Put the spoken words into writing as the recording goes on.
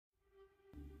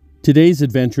Today's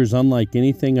adventure is unlike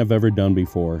anything I've ever done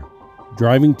before.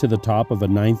 Driving to the top of a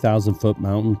 9,000-foot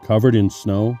mountain covered in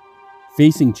snow,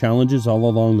 facing challenges all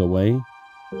along the way.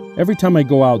 Every time I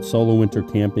go out solo winter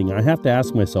camping, I have to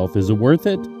ask myself, is it worth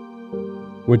it?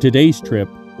 Well, today's trip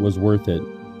was worth it.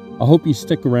 I hope you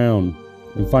stick around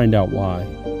and find out why.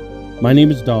 My name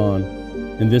is Don,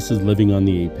 and this is Living on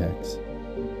the Apex.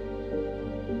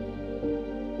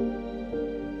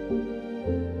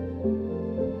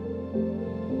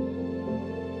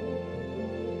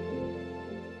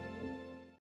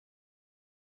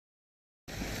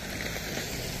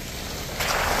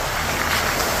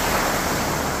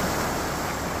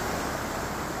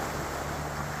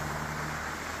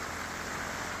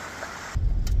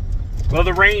 Well,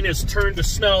 the rain has turned to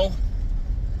snow.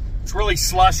 It's really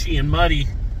slushy and muddy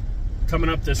coming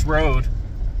up this road.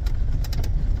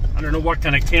 I don't know what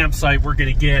kind of campsite we're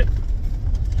gonna get.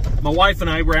 My wife and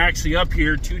I were actually up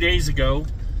here 2 days ago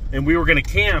and we were gonna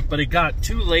camp, but it got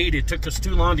too late. It took us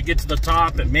too long to get to the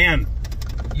top, and man,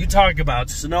 you talk about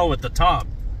snow at the top.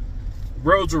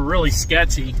 Roads were really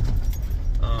sketchy,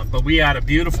 but we had a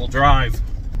beautiful drive.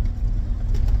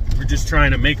 We're just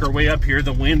trying to make our way up here.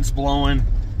 The wind's blowing.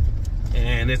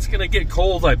 And it's gonna get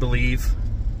cold, I believe.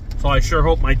 So I sure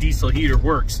hope my diesel heater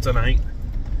works tonight.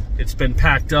 It's been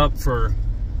packed up for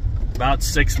about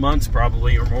 6 months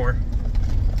probably or more.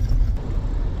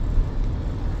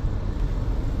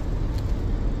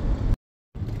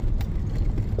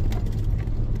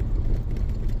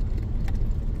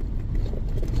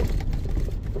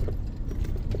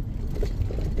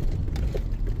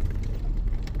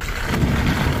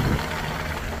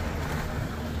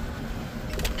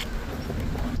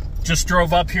 Just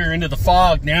drove up here into the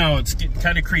fog. Now it's getting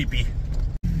kind of creepy.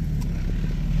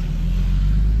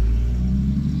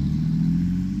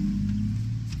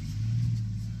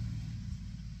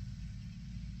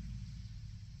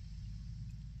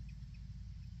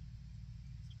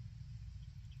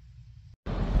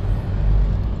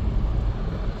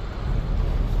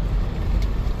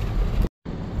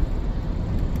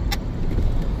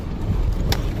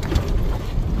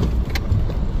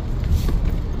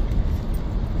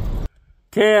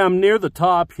 Okay, I'm near the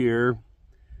top here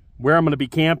where I'm going to be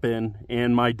camping,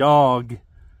 and my dog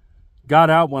got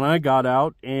out when I got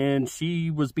out, and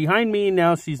she was behind me.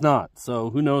 Now she's not, so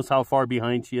who knows how far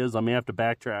behind she is. I may have to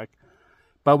backtrack.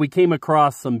 But we came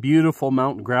across some beautiful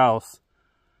mountain grouse.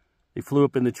 They flew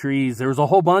up in the trees. There was a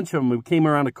whole bunch of them. We came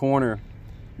around a corner.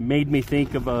 It made me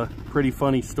think of a pretty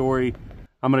funny story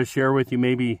I'm going to share with you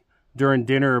maybe during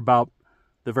dinner about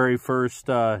the very first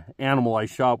animal I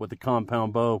shot with a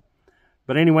compound bow.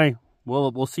 But anyway,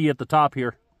 we'll see you at the top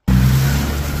here.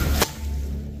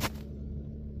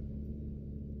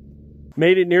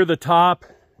 Made it near the top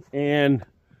and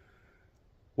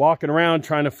walking around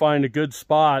trying to find a good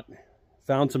spot.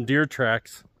 Found some deer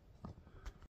tracks.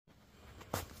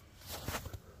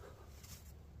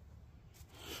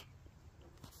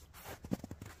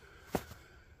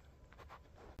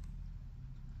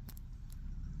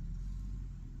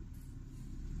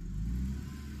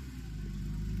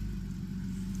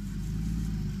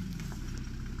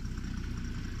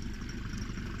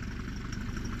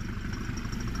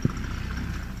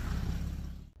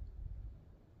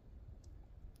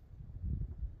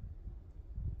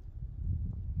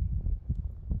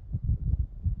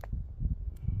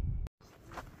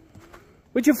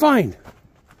 What'd you find?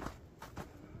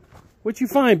 What'd you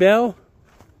find, Belle?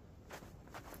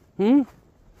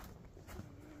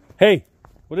 Hey,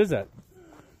 what is that?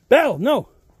 Belle, no!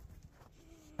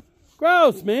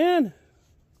 Gross, man!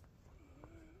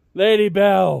 Lady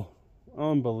Belle.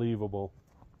 Unbelievable.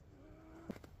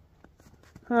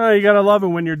 Oh, you gotta love it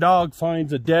when your dog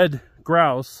finds a dead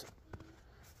grouse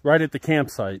right at the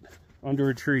campsite, under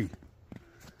a tree.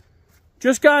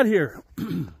 Just got here.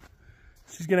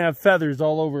 She's gonna have feathers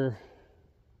all over.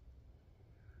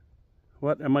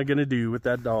 What am I gonna do with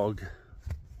that dog?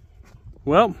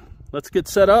 Well, let's get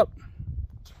set up.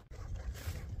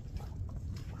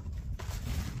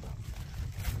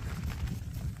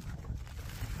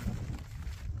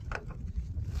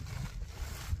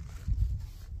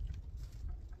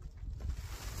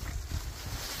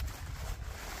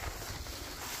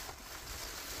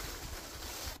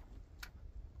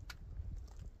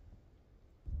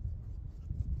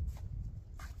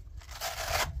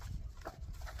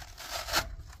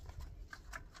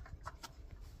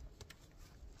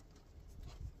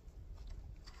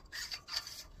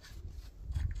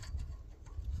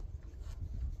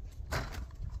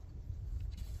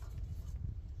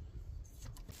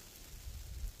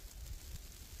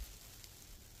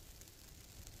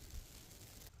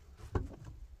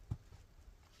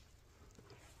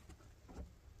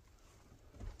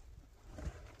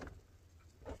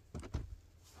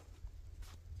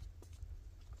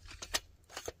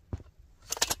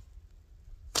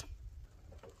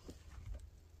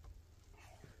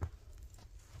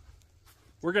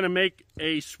 we're gonna make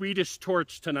a Swedish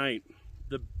torch tonight.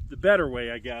 The better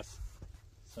way, I guess.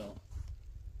 So.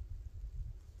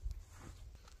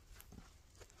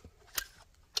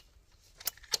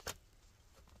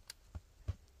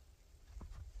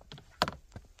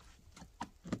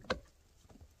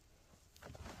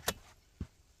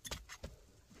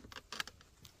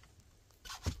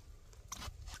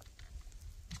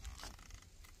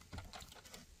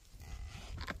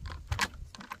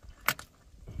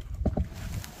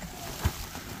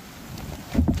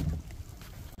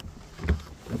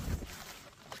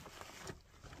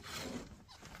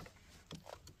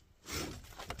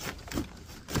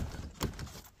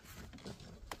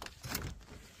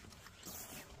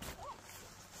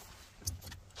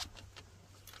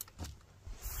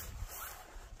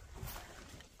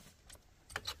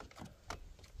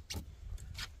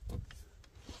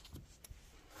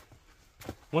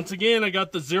 Once again, I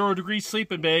got the 0 degree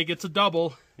sleeping bag. It's a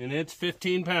double, and it's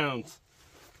 15 pounds.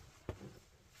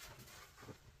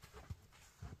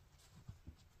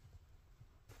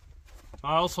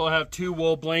 I also have 2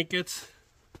 wool blankets.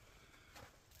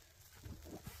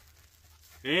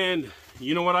 And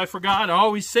you know what I forgot? I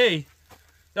always say,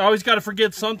 I always got to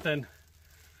forget something.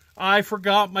 I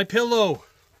forgot my pillow.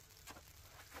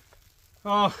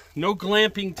 Oh, no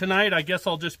glamping tonight. I guess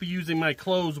I'll just be using my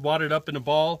clothes wadded up in a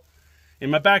ball in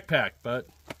my backpack, but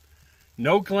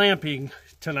no glamping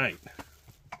tonight.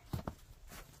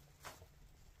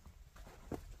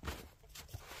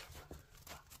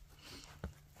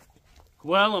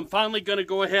 Well, I'm finally going to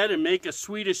go ahead and make a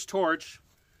Swedish torch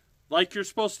like you're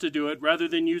supposed to do it rather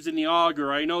than using the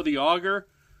auger. I know the auger,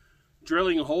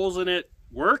 drilling holes in it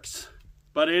works,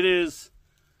 but it's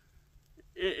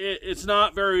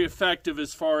not very effective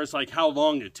as far as like how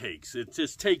long it takes. It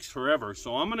just takes forever.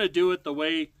 So I'm going to do it the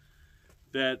way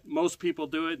that most people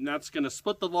do it, and that's going to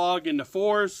split the log into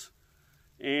 4s,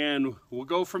 and we'll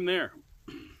go from there.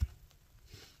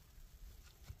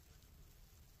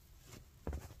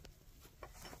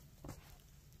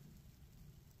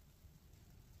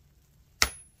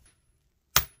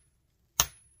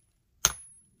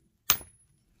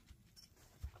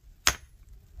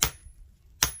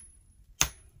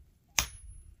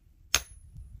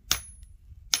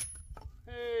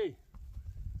 Hey!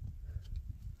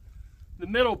 The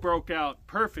middle broke out,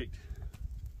 perfect.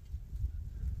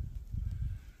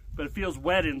 But it feels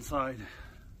wet inside.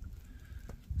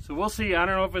 So we'll see. I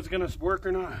don't know if it's gonna work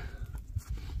or not.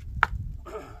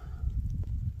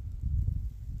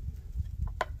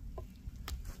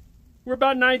 We're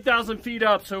about 9,000 feet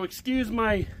up, so excuse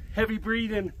my heavy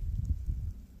breathing.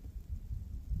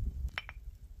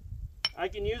 I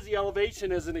can use the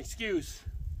elevation as an excuse,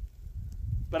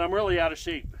 but I'm really out of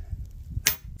shape.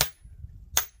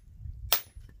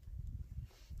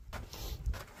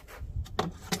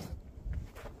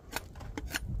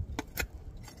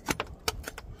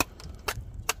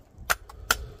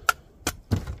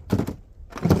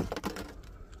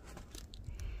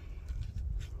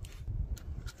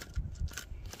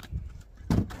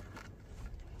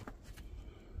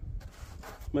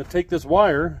 I'm going to take this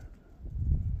wire,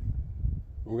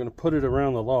 we're going to put it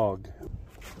around the log.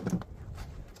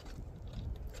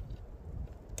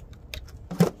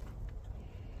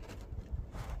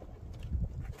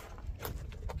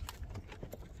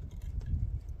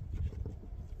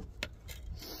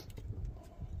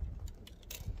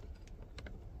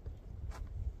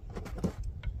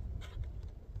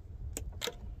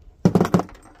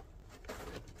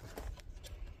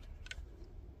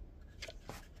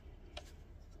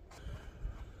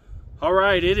 All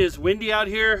right, it is windy out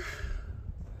here.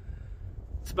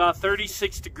 It's about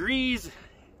 36 degrees.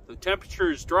 The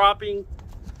temperature is dropping.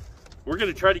 We're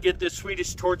gonna try to get this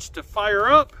Swedish torch to fire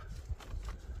up.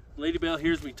 Lady Belle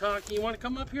hears me talking. You wanna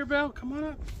come up here, Belle? Come on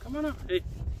up, come on up. Hey,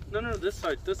 no, this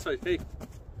side. Hey,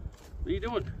 what are you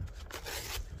doing?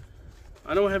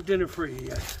 I don't have dinner for you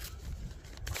yet.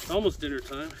 It's almost dinner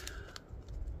time.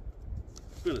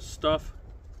 I'm gonna stuff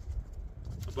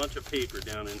a bunch of paper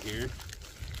down in here.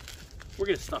 We're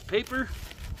gonna stuff paper,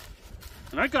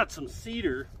 and I got some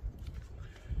cedar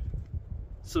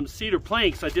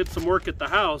planks. I did some work at the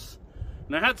house,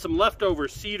 and I had some leftover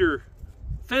cedar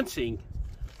fencing.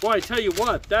 Boy, I tell you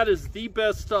what, that is the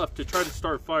best stuff to try to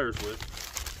start fires with.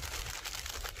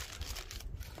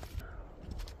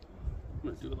 I'm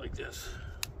gonna do it like this.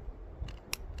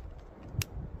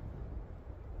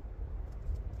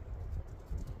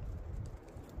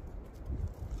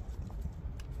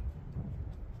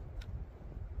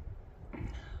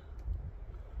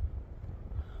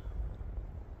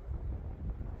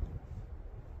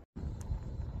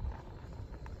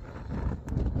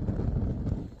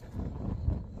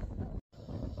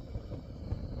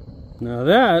 Now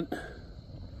that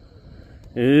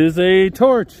is a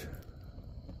torch.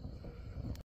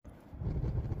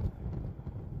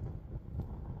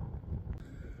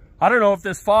 I don't know if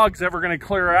this fog's ever going to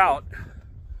clear out,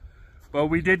 but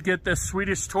we did get this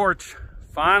Swedish Torch.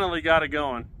 Finally got it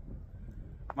going.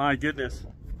 My goodness.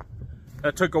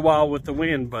 That took a while with the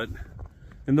wind,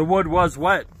 and the wood was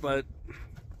wet, but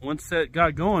once it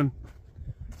got going,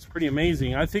 it's pretty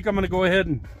amazing. I think I'm going to go ahead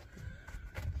and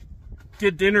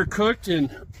get dinner cooked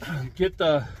and get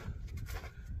the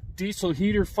diesel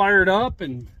heater fired up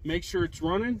and make sure it's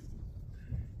running,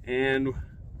 and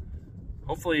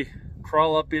hopefully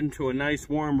crawl up into a nice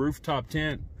warm rooftop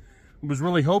tent. I was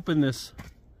really hoping this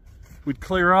would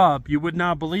clear up. You would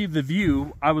not believe the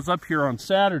view. I was up here on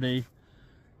Saturday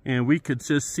and we could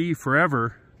just see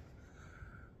forever.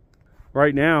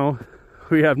 Right now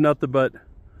we have nothing but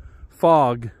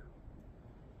fog.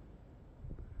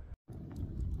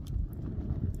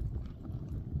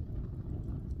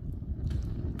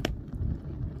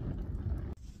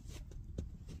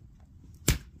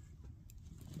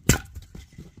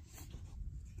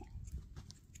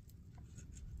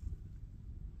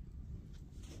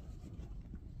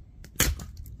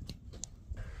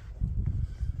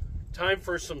 Time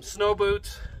for some snow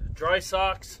boots, dry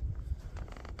socks.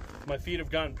 My feet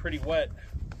have gotten pretty wet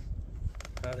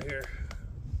out of here.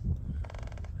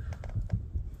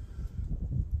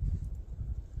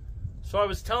 So I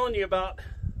was telling you about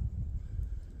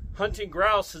hunting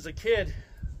grouse as a kid.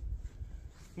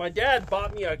 My dad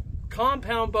bought me a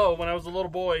compound bow when I was a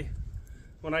little boy,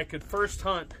 when I could first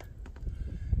hunt.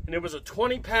 And it was a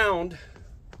 20-pound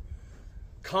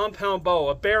compound bow,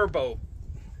 a bear bow.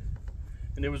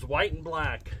 And it was white and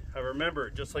black. I remember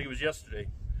it just like it was yesterday.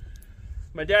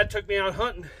 My dad took me out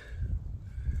hunting.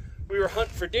 We were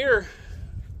hunting for deer,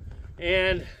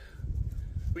 and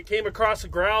we came across a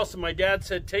grouse, and my dad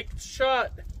said, "Take the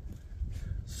shot."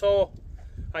 So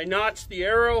I notched the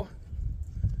arrow,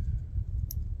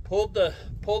 pulled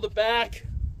it back,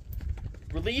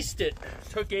 released it,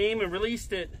 took aim and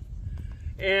released it,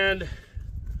 and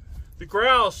the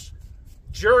grouse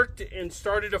jerked and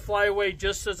started to fly away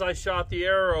just as I shot the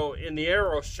arrow, and the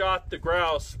arrow shot the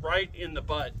grouse right in the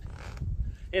butt,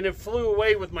 and it flew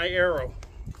away with my arrow.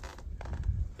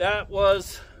 That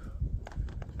was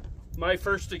my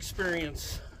first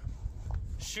experience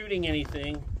shooting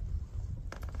anything,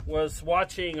 was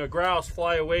watching a grouse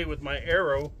fly away with my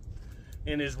arrow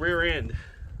in his rear end.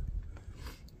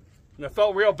 And I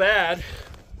felt real bad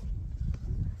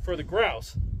for the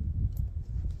grouse.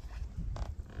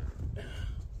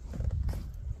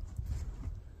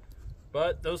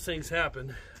 But those things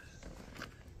happen,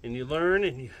 and you learn,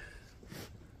 and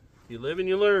you live and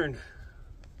you learn.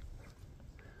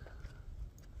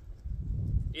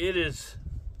 It is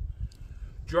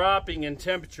dropping in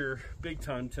temperature big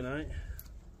time tonight.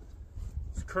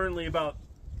 It's currently about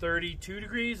 32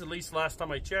 degrees, at least last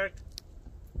time I checked.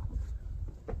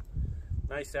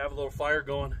 Nice to have a little fire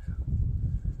going.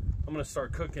 I'm gonna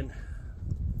start cooking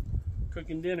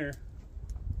dinner.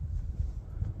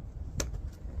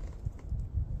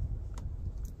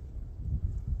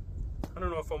 I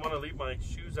don't know if I want to leave my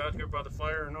shoes out here by the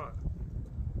fire or not.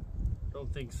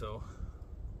 Don't think so.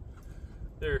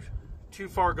 They're too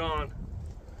far gone.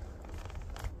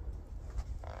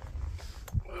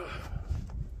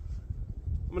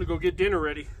 I'm gonna go get dinner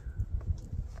ready.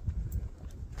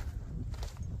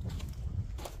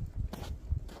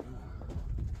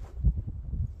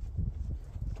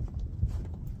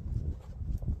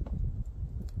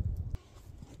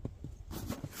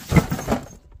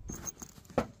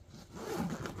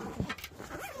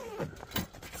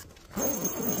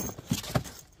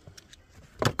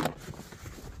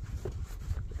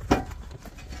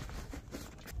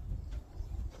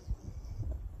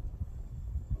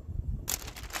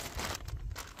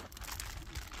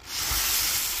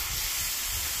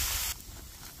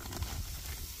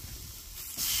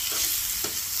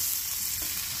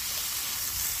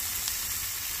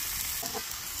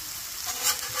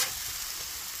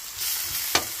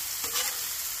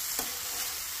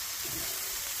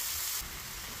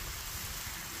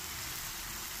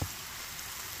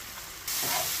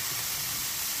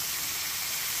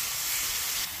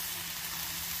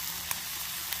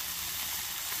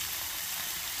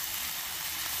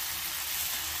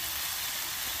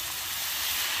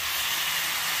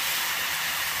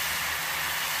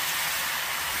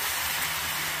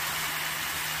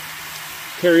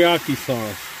 Teriyaki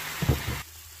sauce.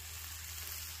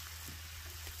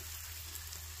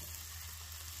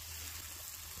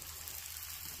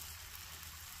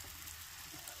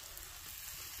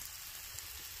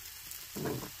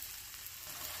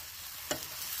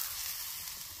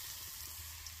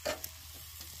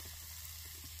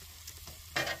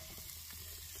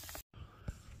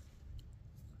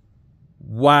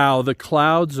 Wow, the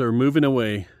clouds are moving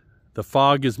away. The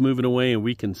fog is moving away and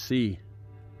we can see.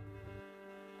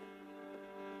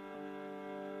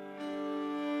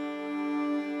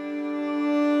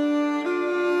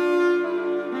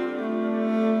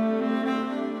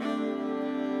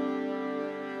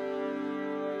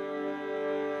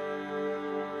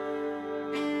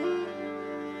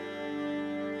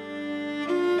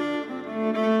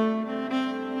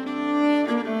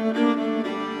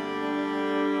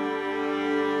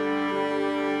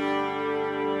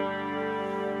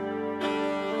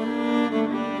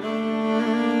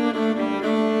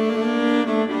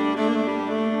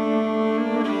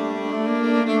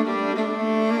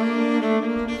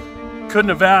 Couldn't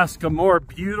have asked a more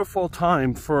beautiful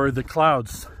time for the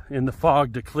clouds and the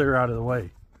fog to clear out of the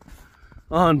way.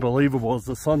 Unbelievable as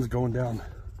the sun's going down.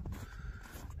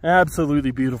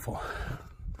 Absolutely beautiful.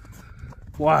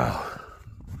 Wow.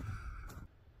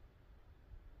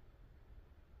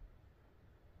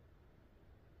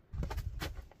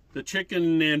 The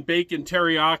chicken and bacon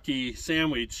teriyaki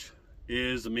sandwich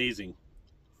is amazing.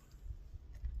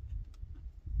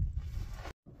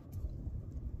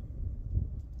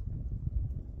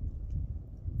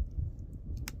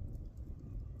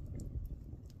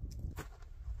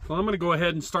 So I'm going to go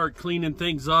ahead and start cleaning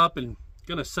things up and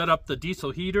going to set up the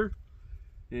diesel heater.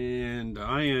 And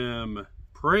I am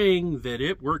praying that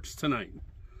it works tonight.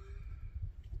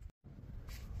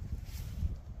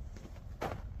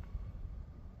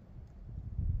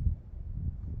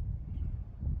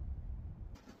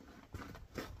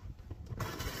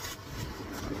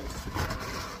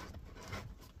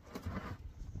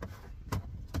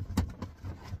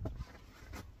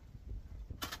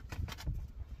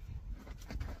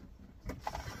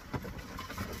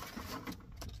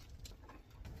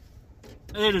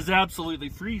 It is absolutely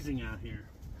freezing out here.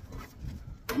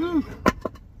 Woo.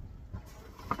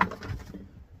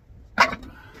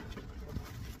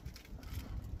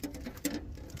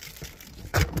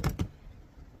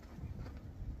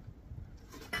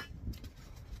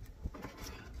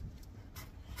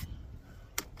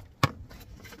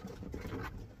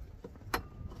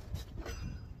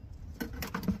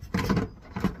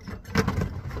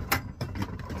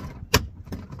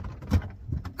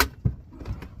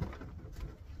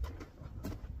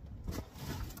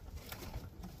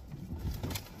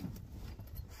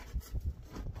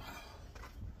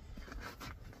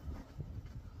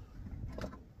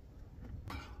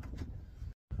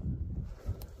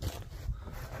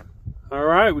 All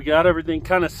right, we got everything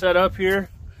kind of set up here.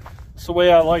 It's the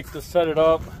way I like to set it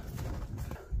up.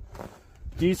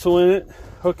 Diesel in it,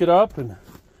 hook it up, and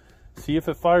see if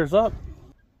it fires up.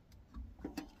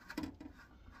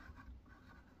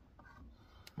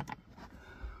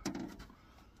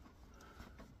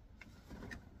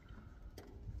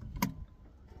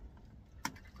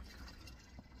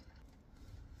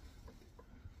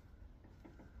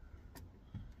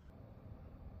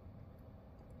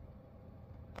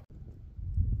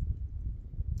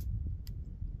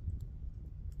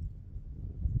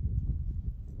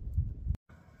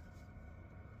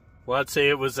 Well, I'd say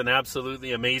it was an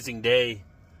absolutely amazing day.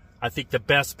 I think the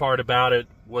best part about it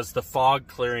was the fog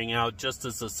clearing out just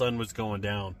as the sun was going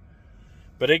down.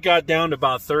 But it got down to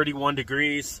about 31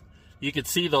 degrees. You could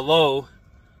see the low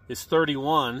is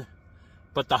 31,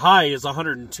 but the high is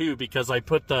 102 because I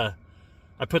put the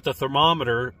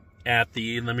thermometer at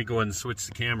the, let me go ahead and switch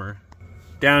the camera,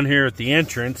 down here at the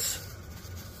entrance,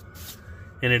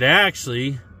 and it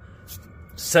actually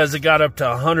says it got up to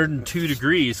 102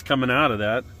 degrees coming out of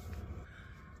that.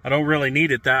 I don't really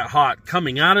need it that hot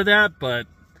coming out of that, but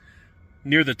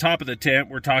near the top of the tent,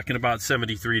 we're talking about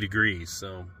 73 degrees.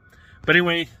 So, but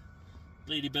anyway,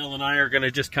 Lady Belle and I are going to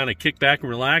just kind of kick back and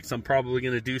relax. I'm probably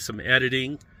going to do some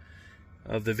editing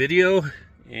of the video,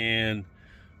 and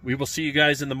we will see you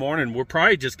guys in the morning. We're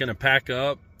probably just going to pack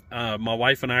up. My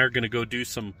wife and I are going to go do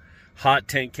some hot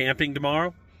tent camping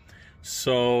tomorrow.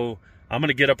 So I'm going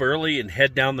to get up early and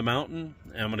head down the mountain.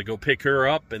 And I'm going to go pick her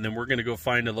up, and then we're going to go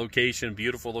find a location,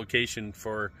 beautiful location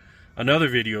for another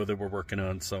video that we're working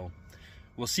on. So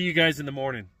we'll see you guys in the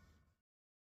morning.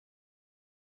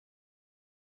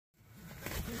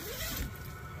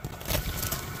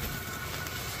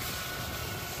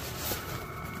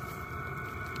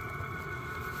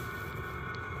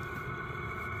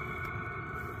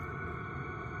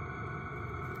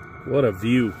 What a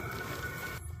view.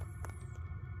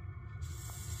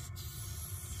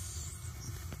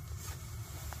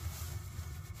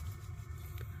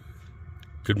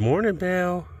 Good morning,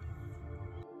 Belle.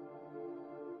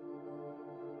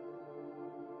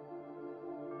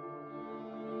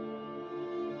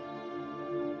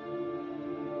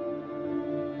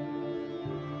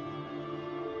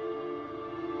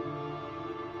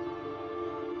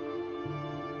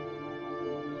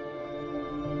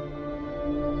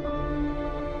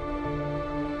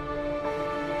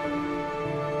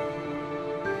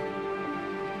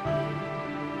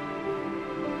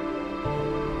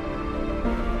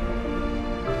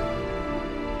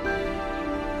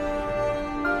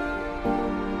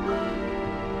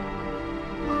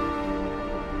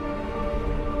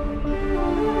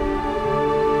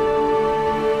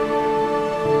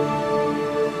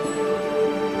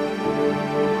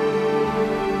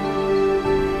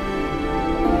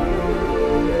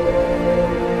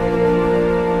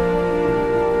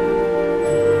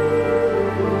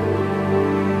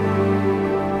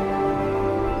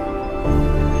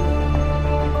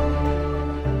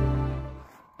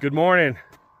 Good morning.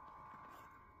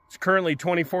 It's currently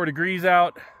 24 degrees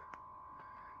out,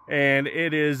 and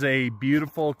it is a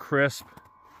beautiful, crisp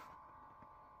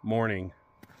morning.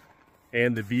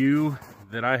 And the view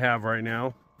that I have right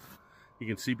now, you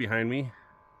can see behind me,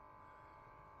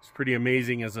 it's pretty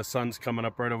amazing as the sun's coming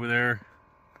up right over there.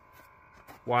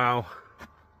 Wow.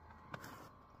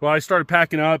 Well, I started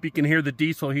packing up. You can hear the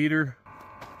diesel heater.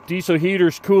 Diesel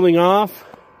heater's cooling off.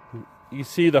 You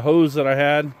see the hose that I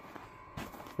had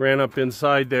ran up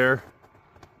inside there,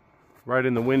 right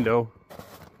in the window.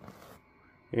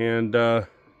 And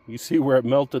you see where it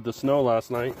melted the snow last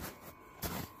night.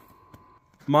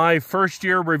 My first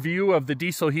year review of the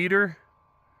diesel heater,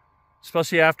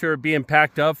 especially after it being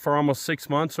packed up for almost 6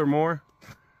 months or more,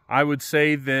 I would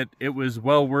say that it was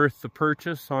well worth the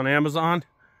purchase on Amazon.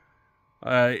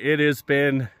 It has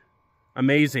been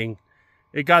amazing.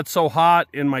 It got so hot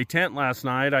in my tent last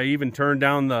night, I even turned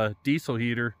down the diesel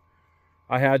heater.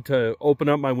 I had to open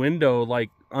up my window, like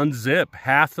unzip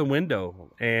half the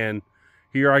window. And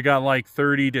here I got like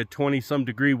 30 to 20 some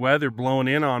degree weather blowing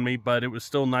in on me, but it was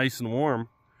still nice and warm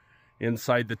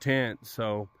inside the tent.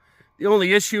 So the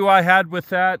only issue I had with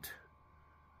that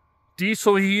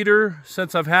diesel heater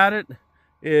since I've had it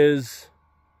is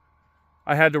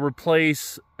I had to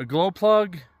replace a glow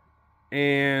plug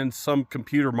and some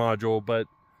computer module, but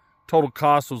total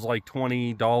cost was like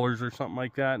 $20 or something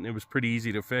like that, and it was pretty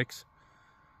easy to fix.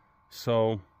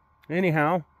 So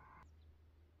anyhow,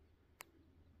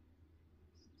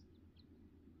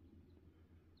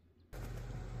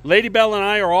 Lady Belle and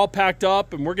I are all packed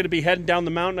up, and we're going to be heading down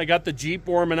the mountain. I got the Jeep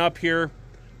warming up here.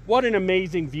 What an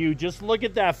amazing view. Just look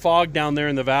at that fog down there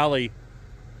in the valley.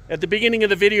 At the beginning of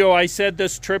the video, I said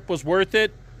this trip was worth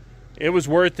it. It was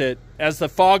worth it. As the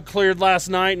fog cleared last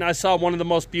night and I saw one of the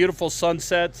most beautiful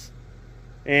sunsets,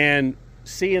 and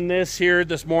seeing this here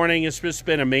this morning, it's just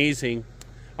been amazing.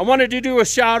 I wanted to do a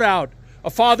shout out. A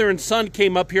father and son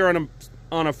came up here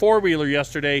on a four-wheeler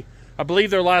yesterday. I believe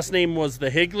their last name was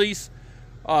the Higleys.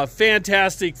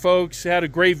 Fantastic folks. Had a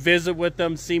great visit with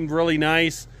them. Seemed really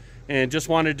nice, and just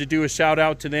wanted to do a shout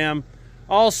out to them.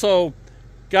 Also,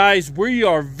 guys, we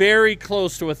are very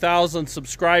close to 1,000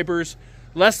 subscribers.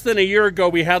 Less than a year ago,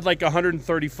 we had like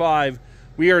 135.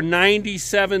 We are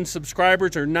 97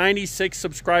 subscribers or 96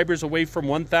 subscribers away from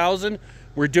 1,000.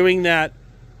 We're doing that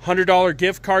 $100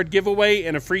 gift card giveaway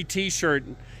and a free t-shirt.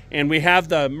 And we have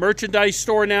the merchandise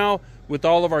store now with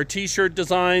all of our t-shirt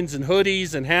designs and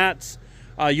hoodies and hats.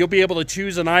 You'll be able to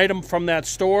choose an item from that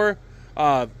store,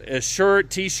 a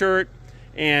shirt, t-shirt,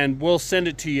 and we'll send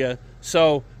it to you.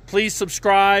 So please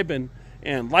subscribe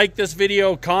and like this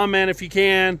video, comment if you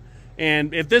can.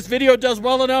 And if this video does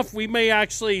well enough, we may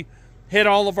actually hit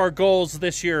all of our goals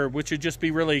this year, which would just be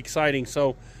really exciting.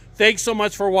 So thanks so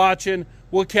much for watching.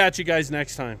 We'll catch you guys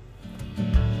next time.